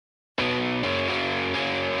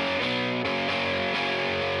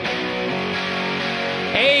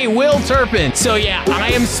Hey, Will Turpin. So yeah, I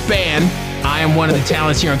am Span. I am one of the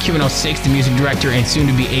talents here on Q106, the music director and soon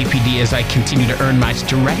to be APD as I continue to earn my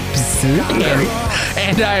stripes.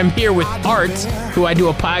 And I am here with Art, who I do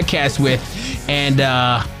a podcast with. And,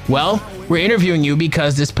 well, we're interviewing you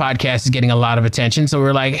because this podcast is getting a lot of attention. So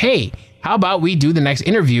we're like, hey, how about we do the next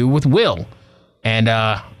interview with Will? And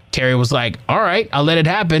Terry was like, all right, I'll let it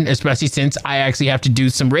happen, especially since I actually have to do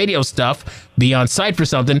some radio stuff, be on site for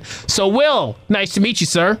something. So, Will, nice to meet you,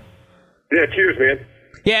 sir. Yeah, cheers, man.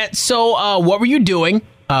 Yeah, so what were you doing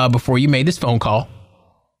before you made this phone call?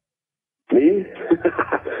 Me?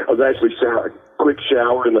 I was actually quick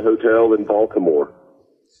shower in the hotel in Baltimore.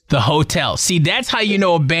 The hotel. See, that's how you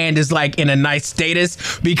know a band is like in a nice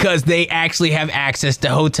status, because they actually have access to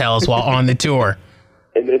hotels while on the tour.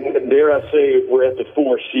 And dare I say, we're at the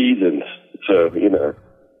Four Seasons, so, you know.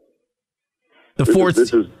 This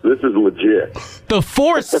is legit. The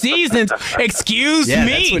Four Seasons? Excuse me?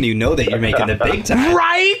 That's when you know that you're making it big time.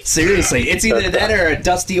 Right? Seriously. It's either that or a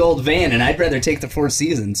dusty old van, and I'd rather take the Four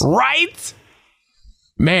Seasons. Right?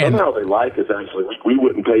 Man. Somehow they like us, actually. We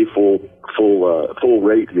wouldn't pay full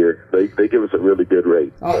rate here. They give us a really good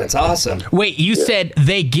rate. Oh, that's awesome. Wait, you said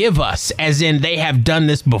they give us, as in they have done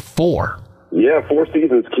this before? Yeah, Four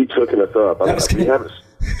Seasons keeps hooking us up.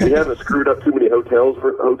 We haven't screwed up too many hotel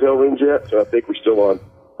rooms yet, so I think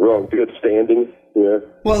we're on good standing. Yeah.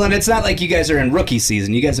 Well, and it's not like you guys are in rookie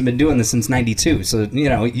season. You guys have been doing this since '92, so you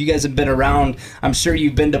know you guys have been around. I'm sure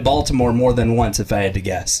you've been to Baltimore more than once, if I had to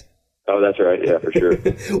guess. Oh, that's right. Yeah, for sure.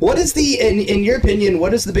 What is in your opinion,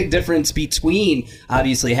 what is the big difference between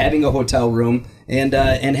obviously having a hotel room and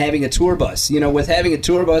having a tour bus? You know, with having a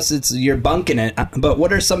tour bus, you're bunking it. But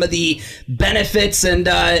what are some of the benefits and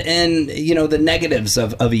you know the negatives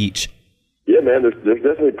of each? Yeah, man, there's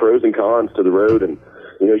definitely pros and cons to the road, and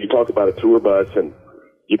you know, you talk about a tour bus, and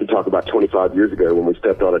you can talk about 25 years ago when we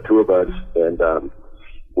stepped on a tour bus, and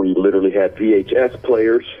we literally had VHS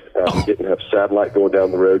players. You didn't have satellite going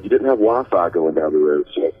down the road. You didn't have Wi-Fi going down the road.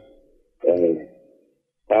 So,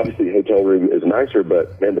 obviously, the hotel room is nicer,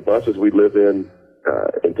 but, man, the buses we live in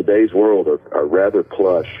today's world are rather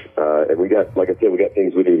plush. And we got, like I said, we got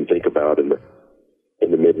things we didn't even think about in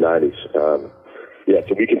the mid-'90s. Yeah,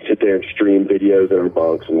 so we can sit there and stream videos in our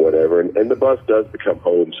bunks and whatever. And the bus does become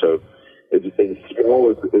home. So as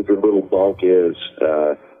small as the little bunk is,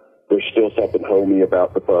 there's still something homey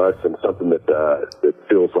about the bus and something that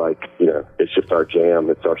feels like, you know, it's just our jam,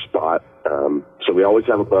 it's our spot. So we always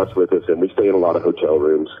have a bus with us, and we stay in a lot of hotel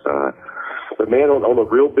rooms. But man, on a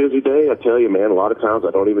real busy day, I tell you, man, a lot of times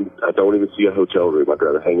I don't even see a hotel room. I'd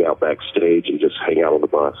rather hang out backstage and just hang out on the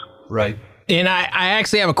bus. Right. And I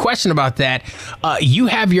actually have a question about that. You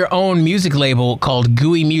have your own music label called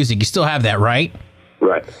Gooey Music. You still have that, right?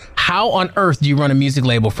 Right. How on earth do you run a music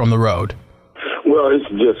label from the road? Well, it's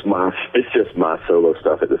just my solo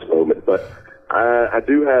stuff at this moment, but I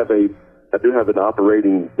do have an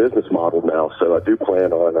operating business model now, so I do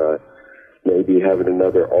plan on maybe having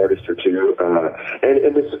another artist or two,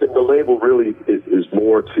 and the label really is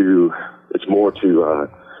more to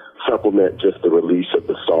supplement just the release of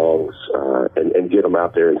the songs and get them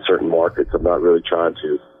out there in certain markets. I'm not really trying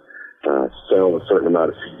to sell a certain amount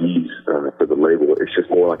of CDs for the label. It's just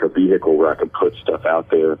more like a vehicle where I can put stuff out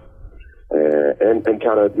there. And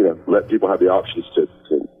kind of, you know, let people have the options to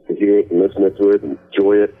hear it and listen to it and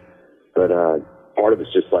enjoy it. But part of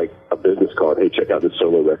it's just like a business card. Hey, check out this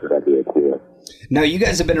solo record I did. Yeah. Now, you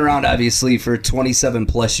guys have been around, obviously, for 27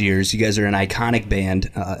 plus years. You guys are an iconic band.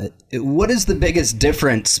 What is the biggest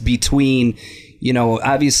difference between, you know,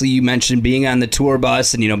 obviously you mentioned being on the tour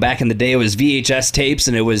bus and, you know, back in the day it was VHS tapes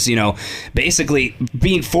and it was, you know, basically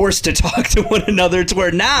being forced to talk to one another, to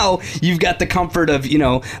where now you've got the comfort of, you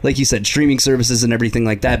know, like you said, streaming services and everything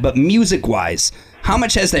like that. But music-wise, how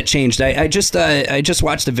much has that changed? I just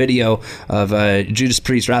watched a video of Judas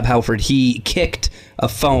Priest, Rob Halford. He kicked a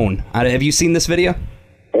phone. Have you seen this video?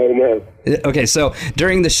 Oh, no. Okay, so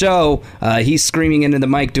during the show, he's screaming into the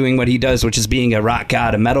mic doing what he does, which is being a rock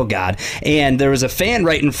god, a metal god. And there was a fan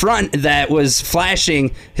right in front that was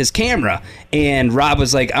flashing his camera. And Rob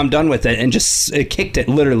was like, I'm done with it, and just kicked it,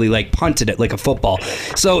 literally, like punted it like a football.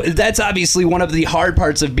 So that's obviously one of the hard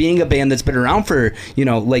parts of being a band that's been around for, you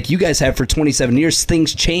know, like you guys have for 27 years.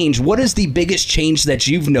 Things change. What is the biggest change that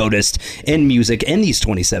you've noticed in music in these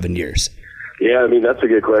 27 years? Yeah, I mean, that's a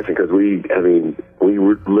good question, because we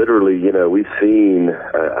were literally, you know, we've seen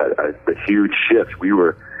a huge shift. We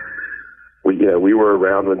were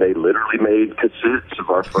around when they literally made cassettes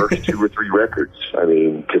of our first 2 or 3 records. I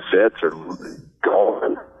mean, cassettes are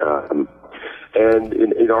gone. And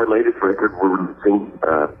in our latest record, we're releasing,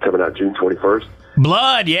 coming out June 21st.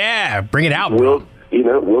 Blood, yeah. Bring it out, bro.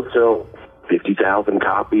 we'll sell 50,000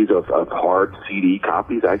 copies of hard CD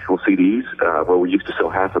copies, actual CDs, where we used to sell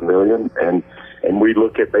 500,000. And we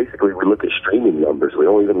look at streaming numbers. We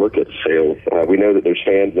don't even look at sales. We know that there's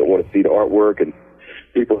fans that want to see the artwork, and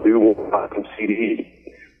people do want to buy some CDs.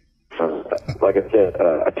 Like I said,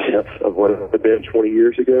 a tenth of what it had been 20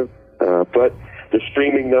 years ago. But the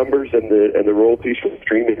streaming numbers and the royalties from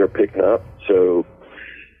streaming are picking up. So,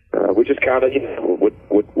 which is kind of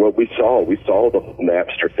what we saw. We saw the whole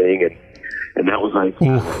Napster thing, and that was like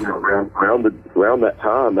around that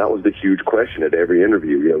time. That was the huge question at every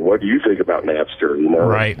interview. What do you think about Napster?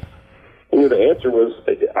 Right. The answer was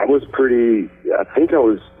I was pretty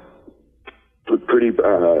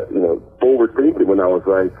forward thinking when I was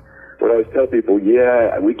telling people,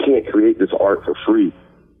 we can't create this art for free.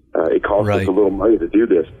 It costs us a little money to do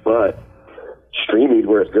this, but streaming is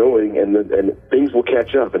where it's going, and things will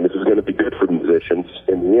catch up, and this is going to be good for musicians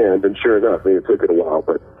in the end. And sure enough, it took it a while,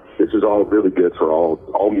 but this is all really good for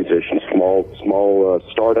all musicians, small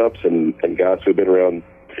startups and guys who have been around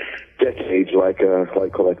decades, like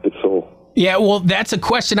Collective Soul. Yeah, well, that's a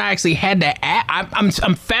question I actually had to ask.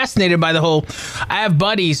 I'm fascinated by the whole. I have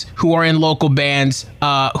buddies who are in local bands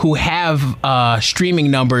who have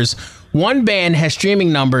streaming numbers. One band has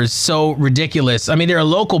streaming numbers so ridiculous. I mean, they're a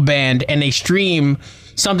local band and they stream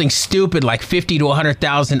something stupid like 50 to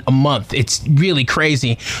 100,000 a month. It's really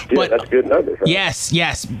crazy. Yeah, but that's good numbers. Right?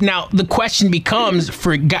 Yes. Now the question becomes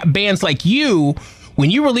for bands like you,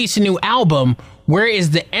 when you release a new album, where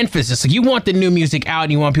is the emphasis? Like, you want the new music out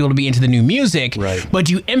and you want people to be into the new music, right? But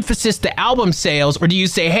do you emphasis the album sales, or do you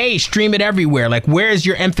say, hey, stream it everywhere? Like, where is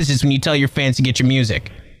your emphasis when you tell your fans to get your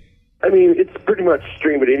music? I mean, it's pretty much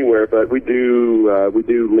stream it anywhere, but we do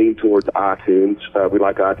lean towards iTunes. We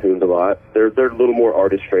like iTunes a lot. They're a little more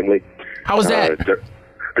artist friendly. How is that?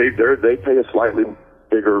 They pay a slightly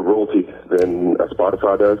bigger royalty than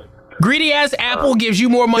Spotify does. Greedy ass Apple gives you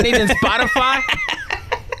more money than Spotify?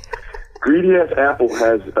 Greedy ass Apple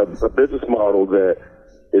has a business model that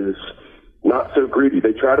is not so greedy.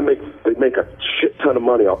 They make a shit ton of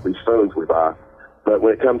money off these phones we buy, but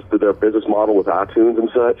when it comes to their business model with iTunes and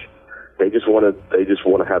such, they just want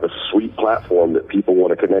to have a sweet platform that people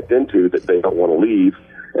want to connect into that they don't want to leave,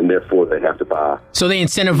 and therefore they have to buy. So they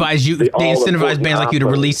incentivize you. They incentivize bands like you to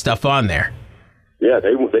release stuff on there. Yeah,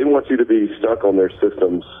 they want you to be stuck on their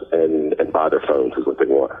systems and buy their phones is what they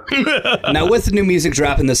want. Now, with the new music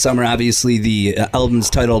dropping this summer, obviously the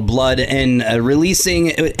album's titled Blood, and releasing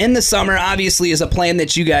in the summer obviously is a plan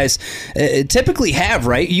that you guys typically have,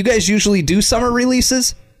 right? You guys usually do summer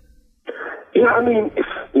releases? Yeah, I mean,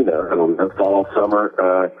 I don't know, fall,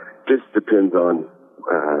 summer. Just depends on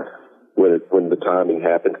when the timing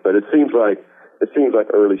happens. But it seems like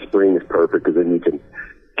early spring is perfect because then you can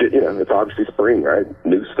get, it's obviously spring, right?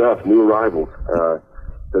 New stuff, new arrivals.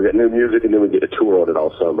 We get new music, and then we get a tour on it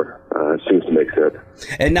all summer. It seems to make sense.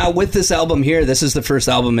 And now with this album here, this is the first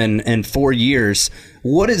album in 4 years.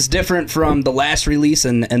 What is different from the last release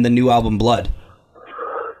and the new album, Blood?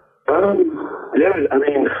 Yeah, I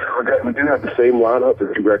mean, we do have the same lineup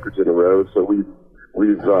for 2 records in a row, so we've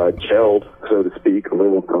gelled, so to speak, a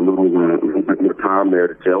little bit more time there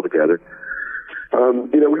to gel together.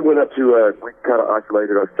 We went up to, we kind of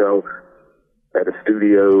isolated ourselves at a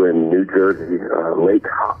studio in New Jersey, Lake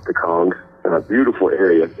Hopkong, a beautiful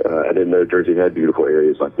area. I didn't know Jersey had beautiful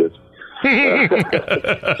areas like this.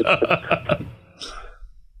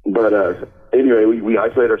 But anyway, we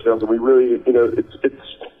isolated ourselves, and we really, it's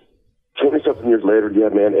 20-something years later, yeah,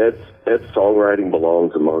 man, Ed's songwriting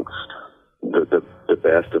belongs amongst the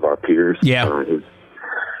best of our peers. Yeah.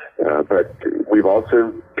 But we've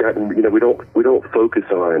also gotten, we don't focus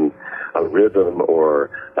on a rhythm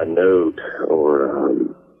or a note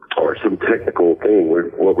or some technical thing.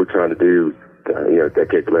 What we're trying to do,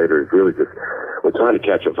 decades later, is really just we're trying to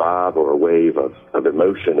catch a vibe or a wave of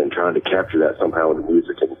emotion and trying to capture that somehow in the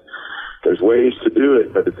music. And there's ways to do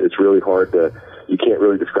it, but it's really hard to. You can't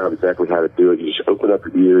really describe exactly how to do it. You just open up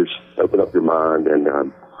your ears, open up your mind,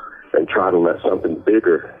 and try to let something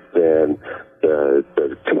bigger than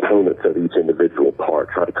the components of each individual part.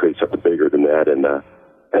 Try to create something bigger than that, and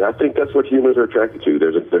I think that's what humans are attracted to.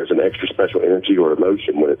 There's an extra special energy or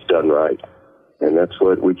emotion when it's done right, and that's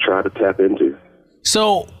what we try to tap into.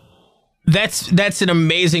 So that's an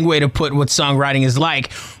amazing way to put what songwriting is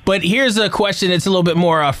like. But here's a question that's a little bit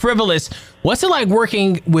more frivolous. What's it like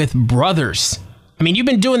working with brothers? I mean, you've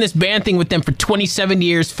been doing this band thing with them for 27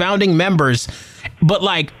 years, founding members, but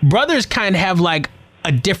like brothers kind of have like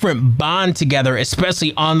a different bond together,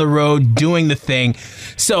 especially on the road doing the thing.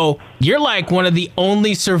 So you're like one of the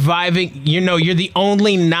only surviving, you're the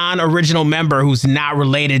only non-original member who's not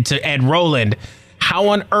related to Ed Roland. how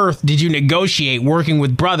on earth did you negotiate working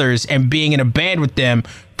with brothers and being in a band with them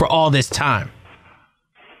for all this time?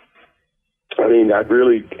 I mean,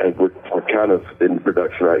 we're kind of in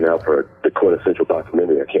production right now for the quintessential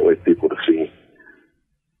documentary. I can't wait for people to see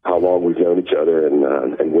how long we've known each other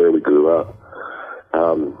and where we grew up.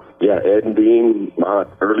 Ed and Dean, my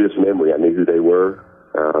earliest memory, I knew who they were.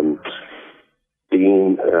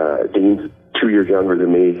 Dean's 2 years younger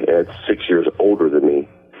than me. Ed's 6 years older than me.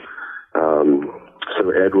 So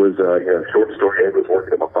Ed was, short story, Ed was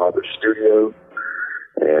working at my father's studio,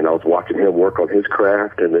 and I was watching him work on his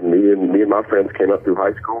craft, and then me and my friends came up through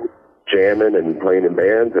high school, jamming and playing in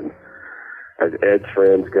bands, and as Ed's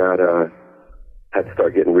friends had to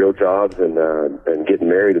start getting real jobs and getting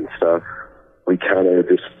married and stuff, we kind of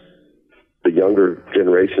just, the younger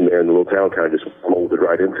generation there in the little town kind of just molded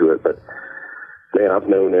right into it. But man, I've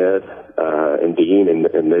known Ed and Dean, and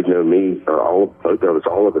they've known me. Both of us,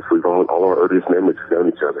 all of us. We've all our earliest memories have known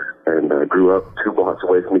each other, and grew up 2 blocks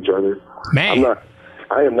away from each other. Man,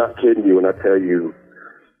 I am not kidding you when I tell you,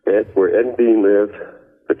 where Ed and Dean lived,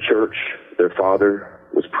 the church their father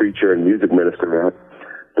was preacher and music minister at,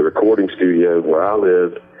 the recording studio where I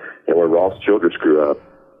lived, and where Ross Childress grew up.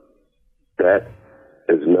 That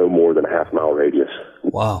is no more than a half-mile radius.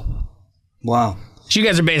 Wow. So you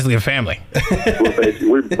guys are basically a family.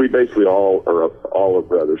 we basically all are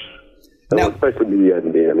brothers. Now, especially me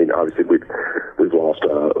and Dean. I mean, obviously we've lost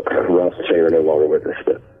Ross and Shane are no longer with us,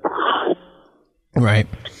 but right.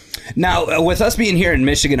 Now, with us being here in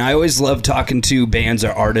Michigan, I always love talking to bands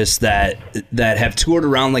or artists that have toured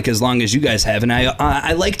around like as long as you guys have, and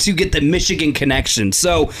I like to get the Michigan connection.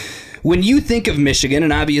 So, when you think of Michigan,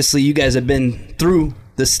 and obviously you guys have been through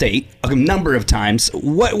the state a number of times,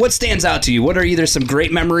 what stands out to you? What are either some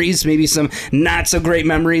great memories, maybe some not so great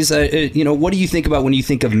memories? What do you think about when you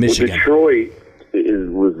think of Michigan? Well, Detroit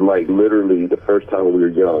was like literally the first time we were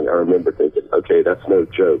young. I remember thinking, okay, that's no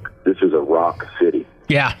joke. This is a rock city.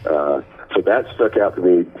 Yeah. So that stuck out to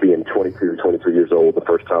me, being 22, 23 years old, the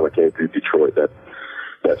first time I came through Detroit. That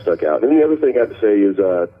stuck out. And the other thing I have to say is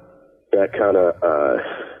that kind of,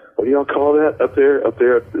 what do y'all call that up there?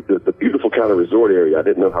 The beautiful kind of resort area. I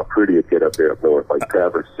didn't know how pretty it'd get up there up north, like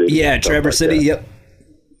Traverse City. Yeah, Traverse City, yep.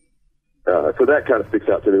 So that kind of sticks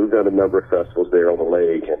out to me. We've done a number of festivals there on the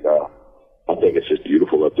lake, and I think it's just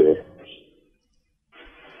beautiful up there.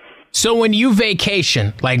 So when you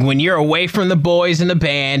vacation, like when you're away from the boys in the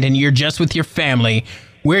band and you're just with your family,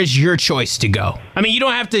 where's your choice to go? I mean, you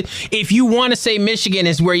don't have to, if you want to say Michigan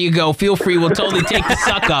is where you go, feel free. We'll totally take the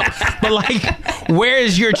suck up. But like, where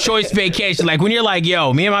is your choice vacation? Like when you're like,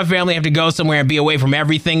 yo, me and my family have to go somewhere and be away from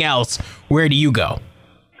everything else, where do you go?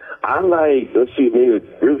 Let's see, I mean, it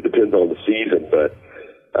really depends on the season, but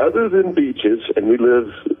other than beaches, and we live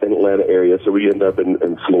in Atlanta area, so we end up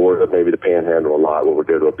in Florida, maybe the Panhandle a lot when we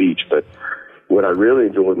go to a beach. But what I really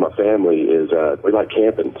enjoy with my family is we like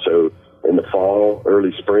camping. So in the fall,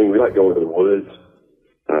 early spring, we like going to the woods.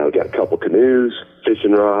 We got a couple canoes,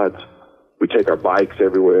 fishing rods. We take our bikes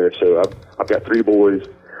everywhere. So I've got 3 boys,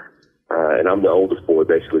 and I'm the oldest boy,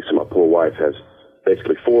 basically. So my poor wife has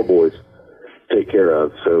basically 4 boys to take care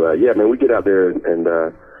of. So, yeah, man, we get out there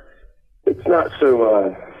and it's not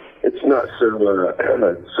so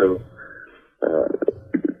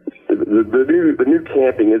the new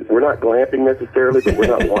camping is, we're not glamping necessarily, but we're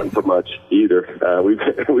not wanting for much either. We've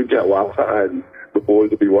got Wi-Fi, and the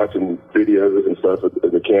boys will be watching videos and stuff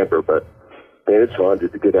in the camper, but man, it's fun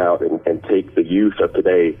just to get out and take the youth of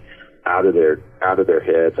today out of their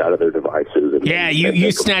heads, out of their devices.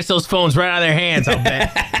 You snatch those phones right out of their hands, I'll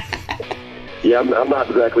bet. Yeah, I'm not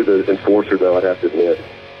exactly the enforcer, though, I'd have to admit.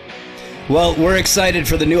 Well, we're excited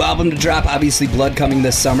for the new album to drop. Obviously, Blood coming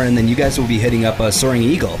this summer, and then you guys will be hitting up Soaring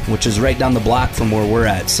Eagle, which is right down the block from where we're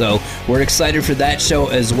at. So we're excited for that show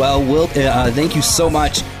as well. Will, thank you so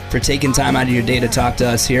much for taking time out of your day to talk to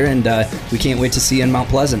us here, and we can't wait to see you in Mount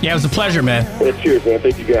Pleasant. Yeah, it was a pleasure, man. Cheers, man.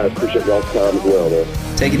 Thank you guys. Appreciate y'all's time as well,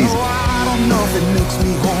 man. Take it easy. I don't know if it makes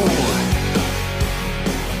me whole.